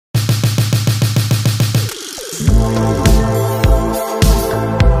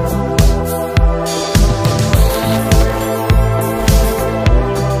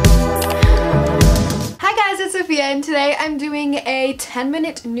today I'm doing a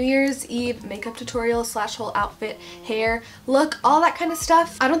 10-minute New Year's Eve makeup tutorial slash whole outfit, hair, look, all that kind of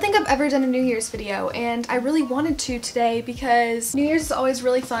stuff. I don't think I've ever done a New Year's video, and I really wanted to today because New Year's is always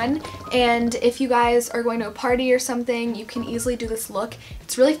really fun, and if you guys are going to a party or something, you can easily do this look.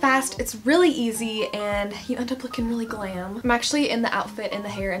 It's really fast, it's really easy, and you end up looking really glam. I'm actually in the outfit and the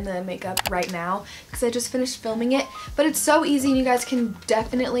hair and the makeup right now because I just finished filming it, but it's so easy and you guys can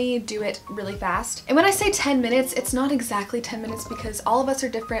definitely do it really fast. And when I say 10 minutes, it's not exactly 10 minutes because all of us are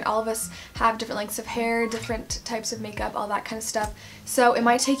different. All of us have different lengths of hair, different types of makeup, all that kind of stuff. So it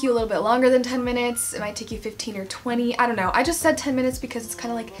might take you a little bit longer than 10 minutes. It might take you 15 or 20. I don't know. I just said 10 minutes because it's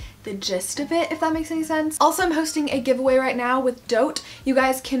kind of like the gist of it, if that makes any sense. Also, I'm hosting a giveaway right now with Dote. You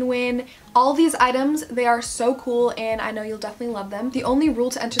guys can win all these items. They are so cool and I know you'll definitely love them. The only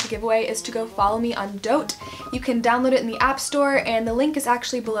rule to enter the giveaway is to go follow me on Dote. You can download it in the App Store and the link is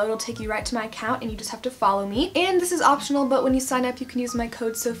actually below. It'll take you right to my account and you just have to follow me. And this is optional, but when you sign up you can use my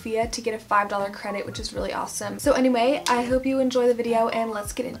code Sophia to get a $5 credit, which is really awesome. So anyway, I hope you enjoy the video and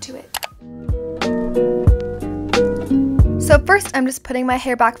let's get into it. So first I'm just putting my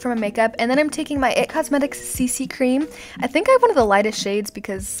hair back from my makeup and then I'm taking my It Cosmetics CC cream. I think I have one of the lightest shades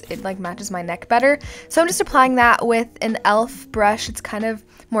because it like matches my neck better. So I'm just applying that with an e.l.f. brush. It's kind of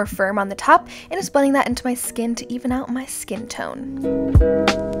more firm on the top and just blending that into my skin to even out my skin tone.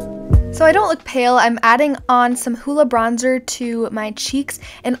 So I don't look pale. I'm adding on some Hoola bronzer to my cheeks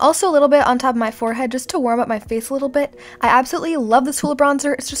and also a little bit on top of my forehead just to warm up my face a little bit. I absolutely love this Hoola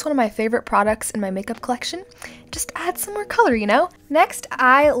bronzer. It's just one of my favorite products in my makeup collection. Just add some more color, you know? Next,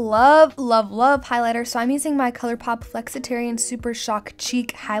 I love highlighter, so I'm using my ColourPop Flexitarian Super Shock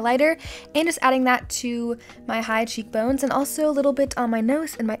Cheek Highlighter and just adding that to my high cheekbones and also a little bit on my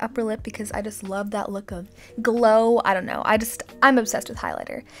nose and my upper lip because I just love that look of glow. I don't know, I'm obsessed with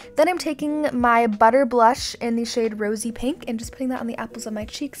highlighter. Then I'm taking my Butter Blush in the shade Rosy Pink and just putting that on the apples of my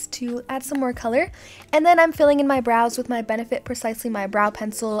cheeks to add some more color. And then I'm filling in my brows with my Benefit Precisely My Brow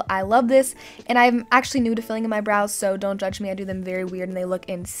Pencil. I love this, and I'm actually new to filling in my brows, so don't judge me. I do them very weird and they look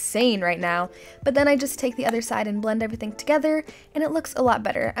insane right now. But then I just take the other side and blend everything together and it looks a lot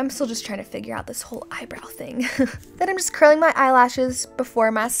better. I'm still just trying to figure out this whole eyebrow thing. Then I'm just curling my eyelashes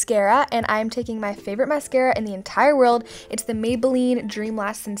before mascara, and I'm taking my favorite mascara in the entire world. It's the Maybelline Dream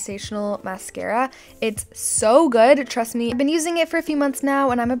Last Sensational Mascara. It's so good, trust me. I've been using it for a few months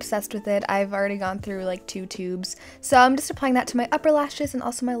now and I'm obsessed with it. I've already gone through like 2 tubes. So I'm just applying that to my upper lashes and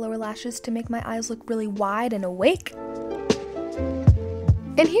also my lower lashes to make my eyes look really wide and awake.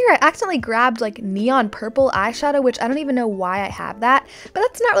 And here I accidentally grabbed like neon purple eyeshadow, which I don't even know why I have that, but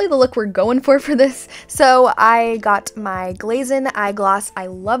that's not really the look we're going for this. So I got my Glazen eye gloss. I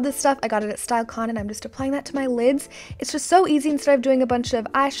love this stuff. I got it at StyleCon and I'm just applying that to my lids. It's just so easy instead of doing a bunch of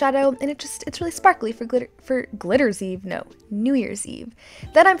eyeshadow, and it's really sparkly for New Year's Eve.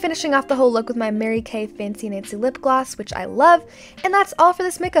 Then I'm finishing off the whole look with my Mary Kay Fancy Nancy lip gloss, which I love. And that's all for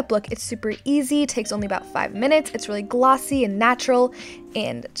this makeup look. It's super easy, takes only about 5 minutes. It's really glossy and natural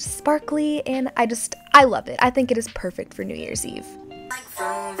and just sparkly, and I love it. I think it is perfect for New Year's Eve.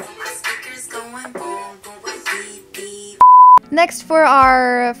 Next, for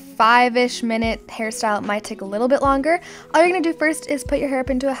our 5-ish minute hairstyle, it might take a little bit longer. All you're gonna do first is put your hair up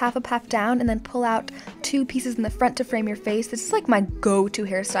into a half up, half down, and then pull out 2 pieces in the front to frame your face. This is like my go-to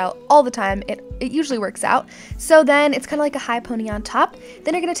hairstyle all the time. It usually works out. So then it's kind of like a high pony on top.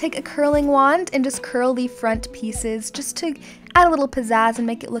 Then you're gonna take a curling wand and just curl the front pieces just to add a little pizzazz and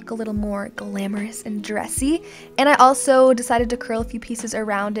make it look a little more glamorous and dressy. And I also decided to curl a few pieces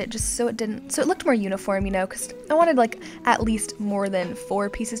around it just so it looked more uniform, you know, because I wanted like at least more than 4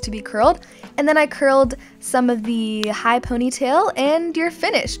 pieces to be curled. And then I curled some of the high ponytail and you're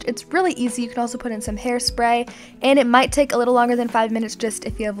finished. It's really easy. You can also put in some hairspray, and it might take a little longer than 5 minutes just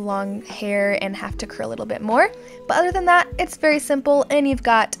if you have long hair and have to curl a little bit more. But other than that, it's very simple and you've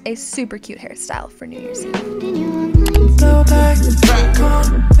got a super cute hairstyle for New Year's Eve. Blow back,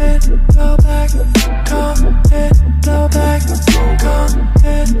 come it, blow back, come it, blow back, come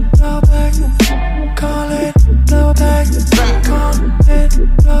it, blow back, call it, blow back, come it,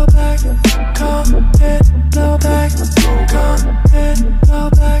 blow back, come it, blow back, come it, blow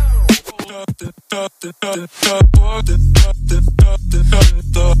back.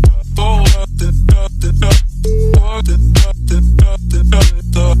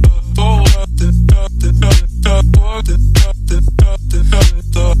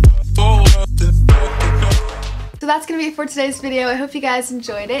 So that's going to be it for today's video. I hope you guys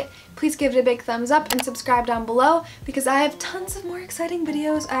enjoyed it. Please give it a big thumbs up and subscribe down below because I have tons of more exciting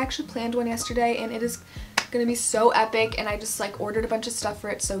videos. I actually planned one yesterday and it is Gonna be so epic, and I just like ordered a bunch of stuff for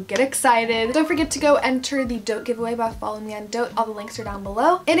it, so get excited. Don't forget to go enter the Dote giveaway by following me on Dote. All the links are down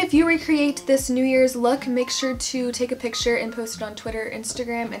below. And if you recreate this New Year's look, make sure to take a picture and post it on Twitter,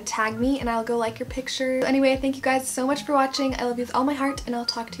 Instagram, and tag me, and I'll go like your picture. Anyway, thank you guys so much for watching. I love you with all my heart, and I'll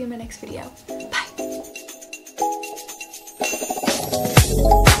talk to you in my next video. Bye!